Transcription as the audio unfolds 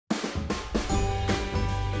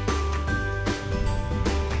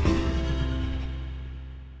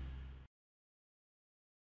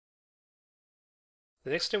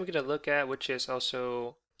The next thing we're going to look at, which is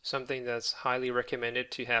also something that's highly recommended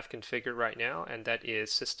to have configured right now, and that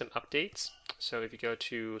is system updates. So if you go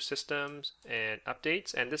to systems and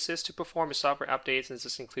updates, and this is to perform a software updates, and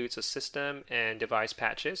this includes a system and device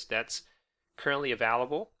patches that's currently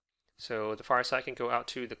available. So the FireSight can go out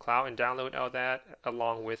to the cloud and download all that,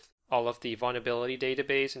 along with all of the vulnerability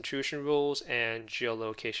database, intrusion rules, and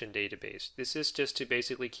geolocation database. This is just to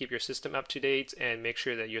basically keep your system up to date and make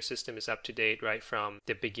sure that your system is up to date right from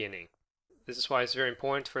the beginning. This is why it's very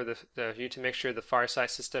important for you to make sure the FireSight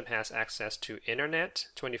system has access to internet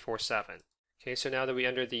 24/7. Okay, so now that we're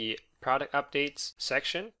under the product updates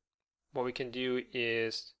section, what we can do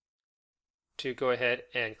is to go ahead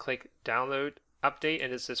and click download update,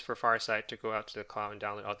 and this is for FireSight to go out to the cloud and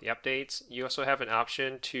download all the updates. You also have an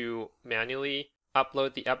option to manually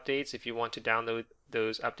upload the updates. If you want to download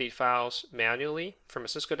those update files manually from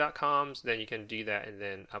cisco.com, then you can do that and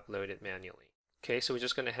then upload it manually. Okay, so we're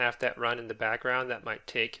just going to have that run in the background. That might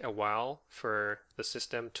take a while for the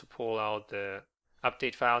system to pull out the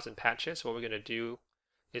update files and patches. What we're going to do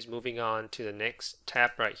is moving on to the next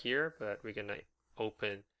tab right here, but we're going to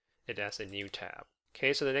open it as a new tab.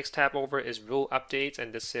 Okay, so the next tab over is rule updates,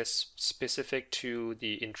 and this is specific to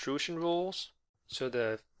the intrusion rules. So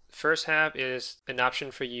the first tab is an option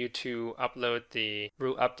for you to upload the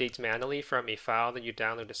rule updates manually from a file that you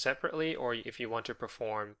downloaded separately, or if you want to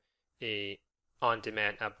perform a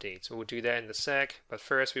on-demand update. So we'll do that in the sec, but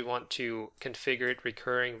first we want to configure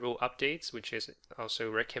recurring rule updates, which is also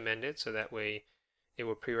recommended, so that way it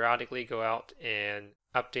will periodically go out and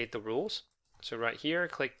update the rules. So right here,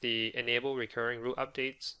 click the enable recurring rule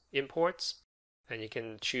updates imports, and you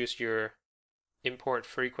can choose your import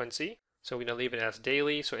frequency. So we're going to leave it as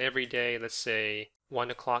daily. So every day, let's say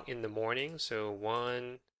 1 o'clock in the morning, so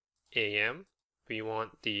 1 a.m. we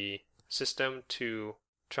want the system to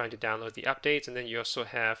try to download the updates, and then you also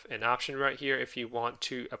have an option right here if you want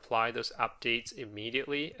to apply those updates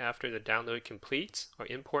immediately after the download completes or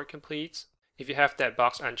import completes. If you have that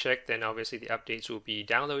box unchecked, then obviously the updates will be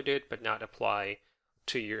downloaded but not apply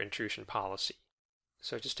to your intrusion policy.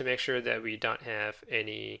 So just to make sure that we don't have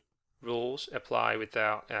any rules apply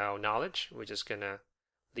without our knowledge, we're just going to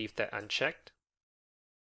leave that unchecked.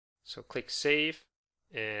 So click save,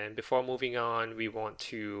 and before moving on, we want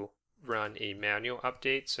to run a manual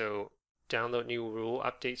update. So download new rule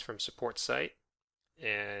updates from support site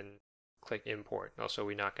and click import. Also,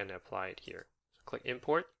 we're not going to apply it here. So click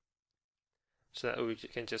import, so that we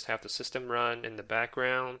can just have the system run in the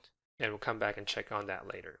background, and we'll come back and check on that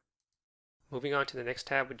later. Moving on to the next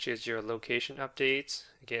tab, which is your location updates.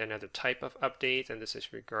 Again, another type of update, and this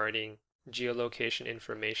is regarding geolocation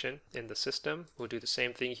information in the system. We'll do the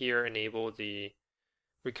same thing here, enable the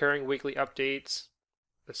recurring weekly updates.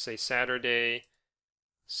 Let's say Saturday,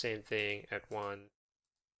 same thing at 1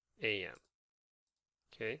 a.m.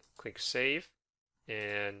 Okay, click save,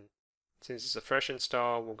 and since it's a fresh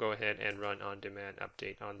install, we'll go ahead and run on-demand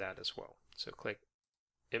update on that as well. So click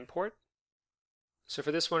import. So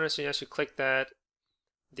for this one, as soon as you click that,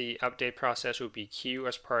 the update process will be queued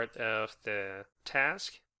as part of the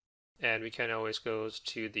task, and we can always go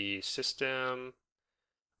to the system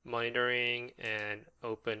monitoring and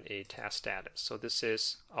open a task status. So this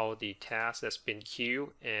is all the tasks that's been queued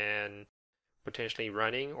and potentially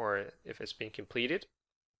running, or if it's been completed.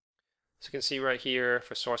 So you can see right here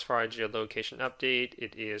for SourceFire geolocation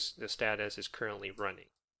update, the status is currently running.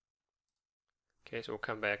 Okay, so we'll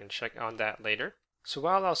come back and check on that later. So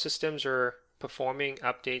while our systems are performing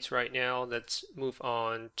updates right now, let's move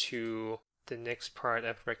on to the next part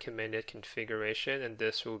of recommended configuration, and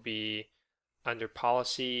this will be under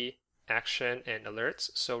policy, action, and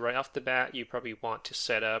alerts. So right off the bat, you probably want to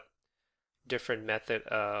set up different method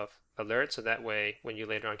of alerts, so that way when you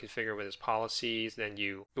later on configure with its policies, then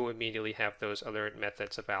you will immediately have those alert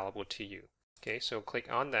methods available to you. Okay, so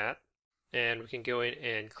click on that, and we can go in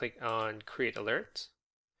and click on create alerts.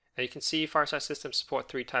 And you can see FireSight systems support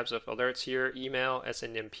 3 types of alerts here: email,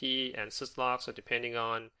 SNMP, and syslog. So depending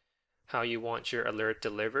on how you want your alert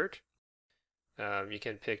delivered, you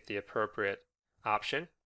can pick the appropriate option.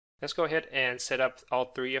 Let's go ahead and set up all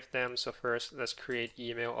 3 of them. So first, let's create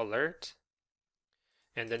email alert,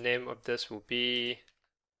 and the name of this will be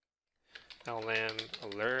LM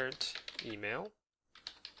alert email.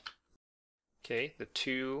 Okay, the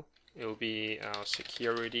 2, it will be our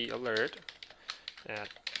security alert at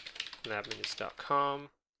LabMinutes.com,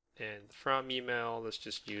 and the from email, let's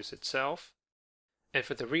just use itself. And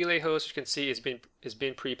for the relay host, you can see it's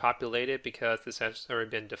been pre-populated because this has already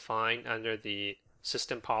been defined under the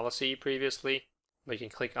system policy previously. But you can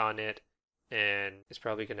click on it, and it's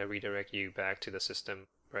probably going to redirect you back to the system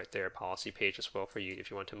right there, policy page as well for you if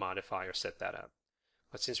you want to modify or set that up.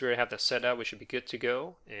 But since we already have that set up, we should be good to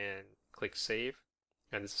go, and click Save.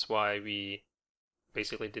 And this is why we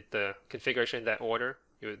basically did the configuration in that order.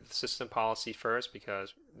 The system policy first,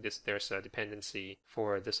 because there's a dependency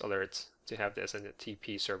for this alert to have the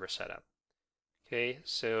SNMP server set up. Okay,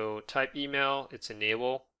 so type email, it's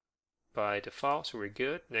enable by default, so we're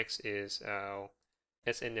good. Next is our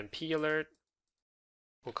SNMP alert.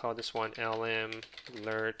 We'll call this one LM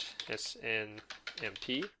alert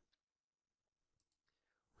SNMP. We're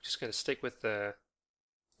just going to stick with the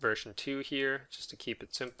version 2 here, just to keep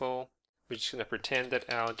it simple. We're just going to pretend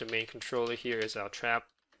that our domain controller here is our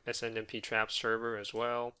SNMP trap server as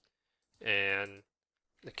well. And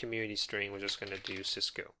the community string, we're just going to do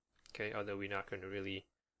Cisco. Okay, although we're not going to really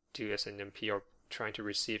do SNMP or trying to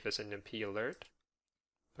receive SNMP alert,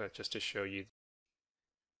 but just to show you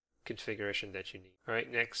configuration that you need. All right,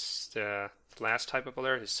 next, the last type of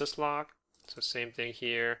alert is syslog. So same thing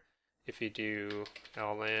here. If you do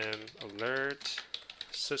LM alert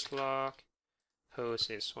syslog, host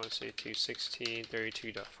is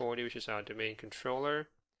 192.16.32.40, which is our domain controller.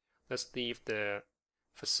 Let's leave the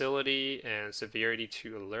facility and severity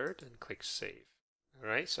to alert and click Save. All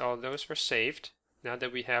right, so all those were saved. Now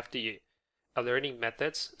that we have the alerting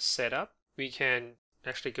methods set up, we can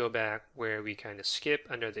actually go back where we kind of skip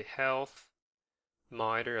under the health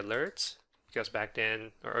monitor alerts, because back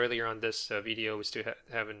then or earlier on this video we still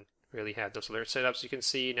haven't really had those alerts set up. So you can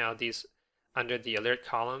see now these under the alert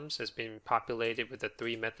columns has been populated with the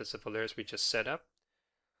 3 methods of alerts we just set up.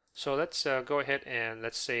 So let's go ahead and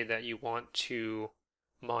let's say that you want to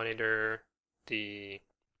monitor the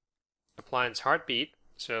appliance heartbeat.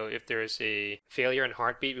 So if there is a failure in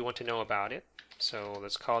heartbeat, we want to know about it. So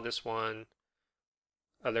let's call this one,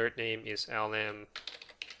 alert name is LM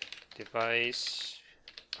device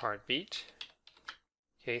heartbeat.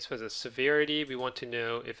 Okay, so the severity, we want to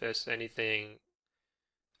know if there's anything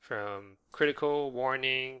from critical,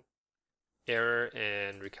 warning, error,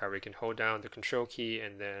 and recovery. You can hold down the control key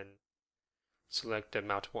and then select the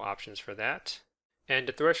multiple options for that. And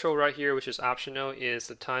the threshold right here, which is optional, is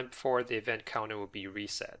the time before the event counter will be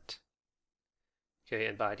reset. Okay,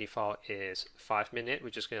 and by default is 5 minutes. We're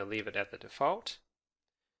just going to leave it at the default.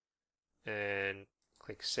 And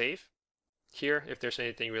click Save. Here, if there's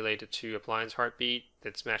anything related to appliance heartbeat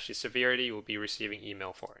that's matched the severity, we'll be receiving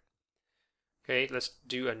email for it. Okay, let's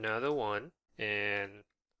do another one. And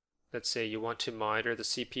let's say you want to monitor the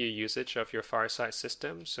CPU usage of your FireSight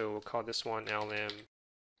system. So we'll call this one LM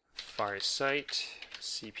FireSight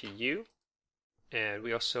CPU. And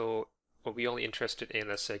we only interested in,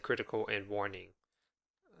 let's say, critical and warning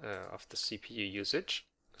of the CPU usage.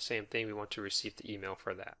 Same thing, we want to receive the email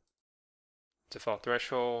for that. Default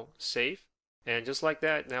threshold, save. And just like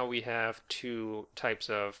that, now we have 2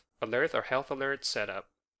 types of alert or health alerts set up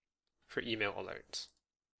for email alerts.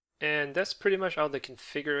 And that's pretty much all the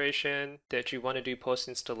configuration that you want to do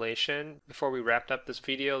post-installation. Before we wrap up this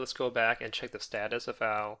video, let's go back and check the status of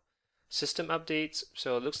our system updates.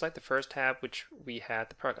 So it looks like the first tab, which we had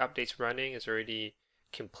the product updates running, is already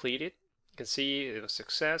completed. You can see it was a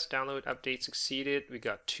success. Download update succeeded. We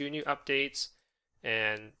got 2 new updates.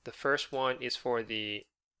 And the first one is for the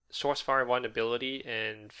SourceFire vulnerability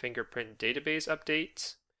and fingerprint database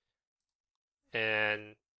updates.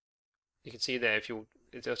 And you can see that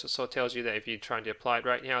it also tells you that if you're trying to apply it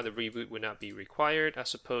right now, the reboot would not be required,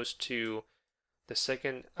 as opposed to the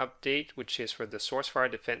second update, which is for the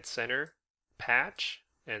SourceFire Defense Center patch.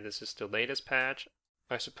 And this is the latest patch,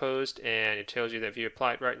 I suppose. And it tells you that if you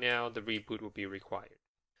apply it right now, the reboot will be required.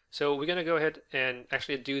 So we're going to go ahead and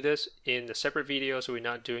actually do this in a separate video, so we're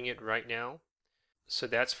not doing it right now. So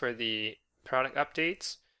that's for the product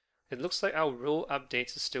updates. It looks like our rule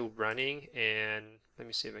updates is still running, and let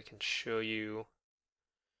me see if I can show you.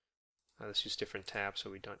 Let's use different tabs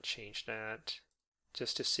so we don't change that.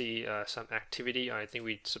 Just to see some activity, I think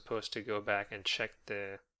we're supposed to go back and check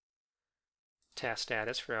the task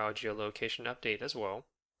status for our geolocation update as well.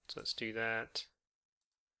 So let's do that.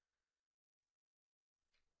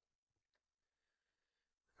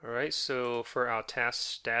 Alright, so for our task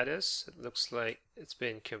status, it looks like it's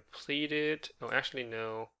been completed. Oh, actually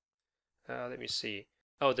no. Let me see.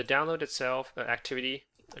 Oh, the download itself,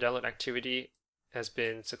 download activity has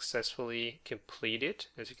been successfully completed,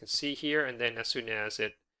 as you can see here. And then as soon as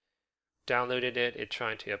it downloaded it, it's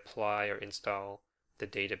trying to apply or install the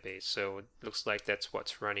database. So it looks like that's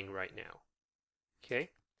what's running right now. Okay.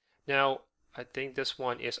 Now, I think this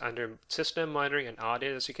one is under system monitoring and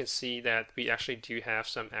audit. As you can see that we actually do have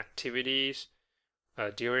some activities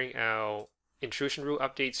during our intrusion rule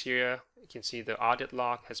updates here. You can see the audit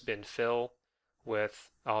log has been filled with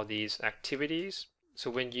all these activities. So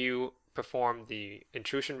when you perform the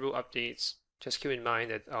intrusion rule updates, just keep in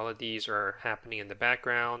mind that all of these are happening in the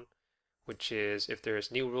background, which is if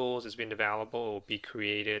there's new rules that's been available, it will be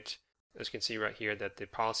created. As you can see right here that the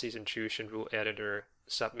policies intrusion rule editor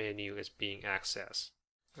submenu is being accessed,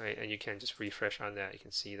 right? And you can just refresh on that. You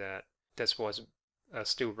can see that that's what's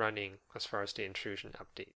still running as far as the intrusion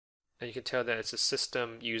update. And you can tell that it's a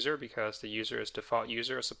system user because the user is default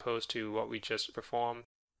user as opposed to what we just performed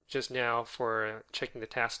just now for checking the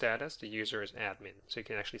task status. The user is admin, so you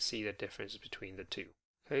can actually see the difference between the two.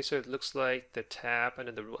 Okay, so it looks like the tab and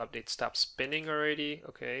then the rule update stopped spinning already.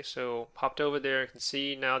 Okay, so popped over there, you can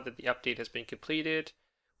see now that the update has been completed.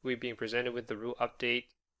 We're being presented with the rule update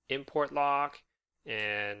import log,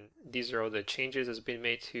 and these are all the changes that's been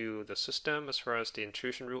made to the system as far as the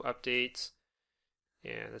intrusion rule updates.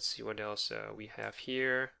 And let's see what else we have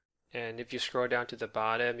here. And if you scroll down to the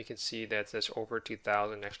bottom, you can see that there's over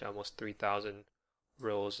 2,000, actually almost 3,000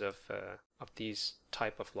 rows of these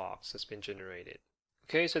type of logs that's been generated.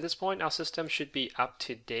 Okay, so at this point, our system should be up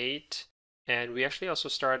to date. And we actually also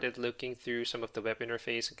started looking through some of the web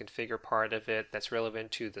interface and configure part of it that's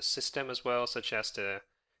relevant to the system as well, such as the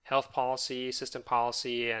health policy, system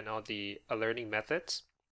policy, and all the alerting methods.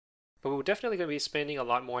 But we're definitely going to be spending a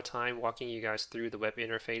lot more time walking you guys through the web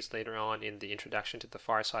interface later on in the introduction to the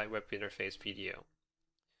FireSight web interface video.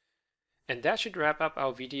 And that should wrap up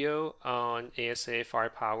our video on ASA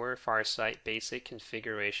FirePower FireSight basic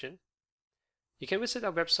configuration. You can visit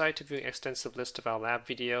our website to view an extensive list of our lab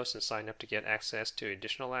videos and sign up to get access to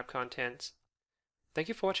additional lab contents. Thank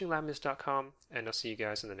you for watching LabMinutes.com, and I'll see you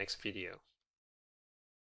guys in the next video.